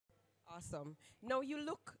Awesome. Now you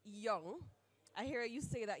look young. I hear you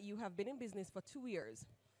say that you have been in business for 2 years.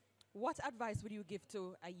 What advice would you give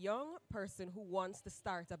to a young person who wants to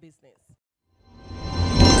start a business?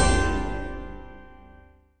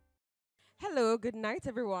 Hello, good night,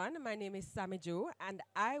 everyone. My name is Sammy Joe, and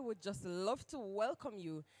I would just love to welcome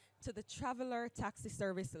you to the Traveler Taxi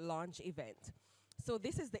Service launch event. So,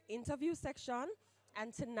 this is the interview section,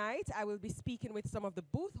 and tonight I will be speaking with some of the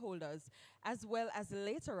booth holders as well as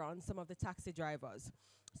later on some of the taxi drivers.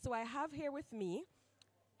 So, I have here with me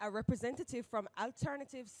a representative from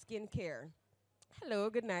Alternative Skincare. Hello,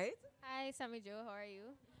 good night. Hi, Sammy Joe. How are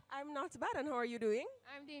you? I'm not bad, and how are you doing?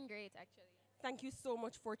 I'm doing great, actually. Thank you so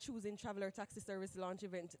much for choosing Traveler Taxi Service launch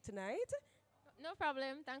event tonight. No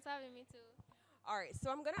problem. Thanks for having me too. All right,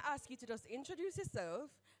 so I'm going to ask you to just introduce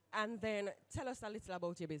yourself and then tell us a little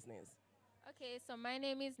about your business. Okay, so my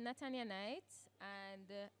name is Natania Knight,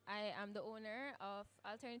 and I am the owner of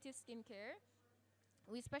Alternative Skincare.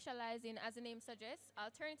 We specialize in, as the name suggests,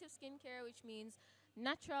 alternative skincare, which means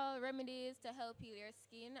natural remedies to help heal your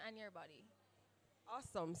skin and your body.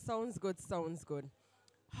 Awesome. Sounds good. Sounds good.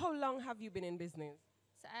 How long have you been in business?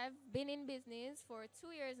 So I've been in business for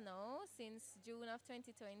 2 years now, since June of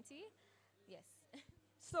 2020. Yes.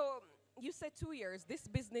 So, you said 2 years. This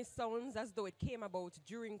business sounds as though it came about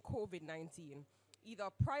during COVID 19, either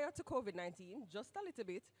prior to COVID 19, just a little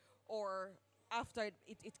bit, or after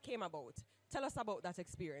it came about. Tell us about that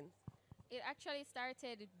experience. It actually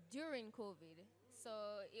started during COVID. So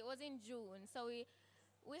it was in June. So we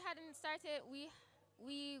hadn't started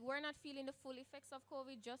we were not feeling the full effects of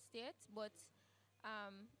COVID just yet, but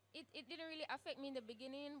it didn't really affect me in the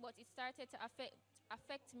beginning, but it started to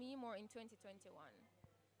affect me more in 2021.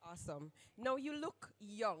 Awesome. Now, you look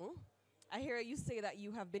young. I hear you say that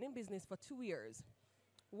you have been in business for 2 years.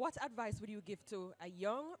 What advice would you give to a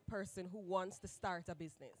young person who wants to start a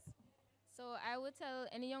business? So I would tell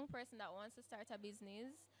any young person that wants to start a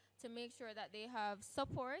business to make sure that they have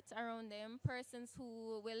support around them, persons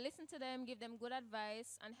who will listen to them, give them good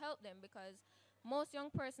advice, and help them, because most young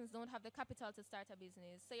persons don't have the capital to start a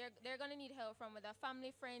business. So they're going to need help from their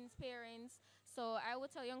family, friends, parents. So I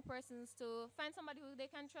would tell young persons to find somebody who they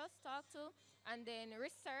can trust, talk to, and then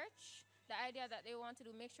research the idea that they want to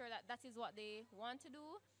do, make sure that that is what they want to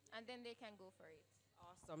do, and then they can go for it.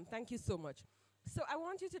 Awesome. Thank you so much. So, I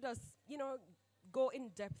want you to just, go in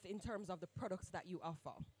depth in terms of the products that you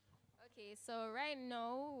offer. Okay, so right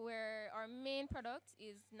now, our main product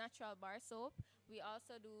is natural bar soap. We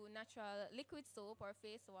also do natural liquid soap or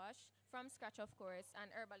face wash from scratch, of course,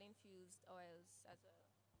 and herbal infused oils as well.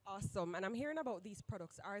 Awesome. And I'm hearing about these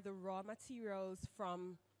products. Are the raw materials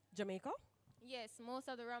from Jamaica? Yes, most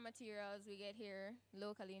of the raw materials we get here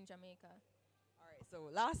locally in Jamaica. All right. So,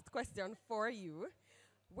 last question for you.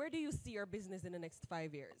 Where do you see your business in the next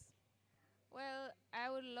 5 years? Well,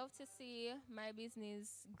 I would love to see my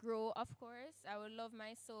business grow, of course. I would love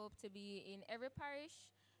my soap to be in every parish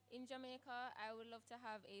in Jamaica. I would love to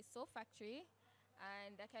have a soap factory,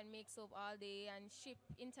 and I can make soap all day and ship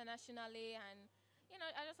internationally. And,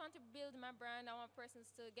 I just want to build my brand. I want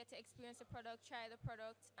persons to get to experience the product, try the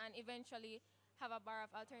product, and eventually have a bar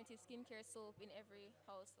of alternative skincare soap in every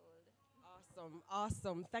household. Awesome.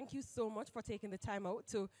 Awesome. Thank you so much for taking the time out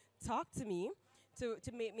to talk to me, to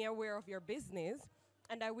make me aware of your business.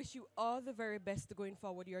 And I wish you all the very best going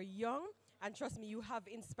forward. You're young, and trust me, you have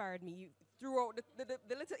inspired me. Throughout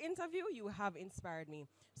the little interview, you have inspired me.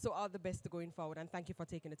 So, all the best going forward. And thank you for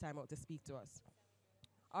taking the time out to speak to us.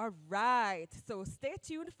 All right. So, stay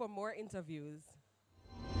tuned for more interviews.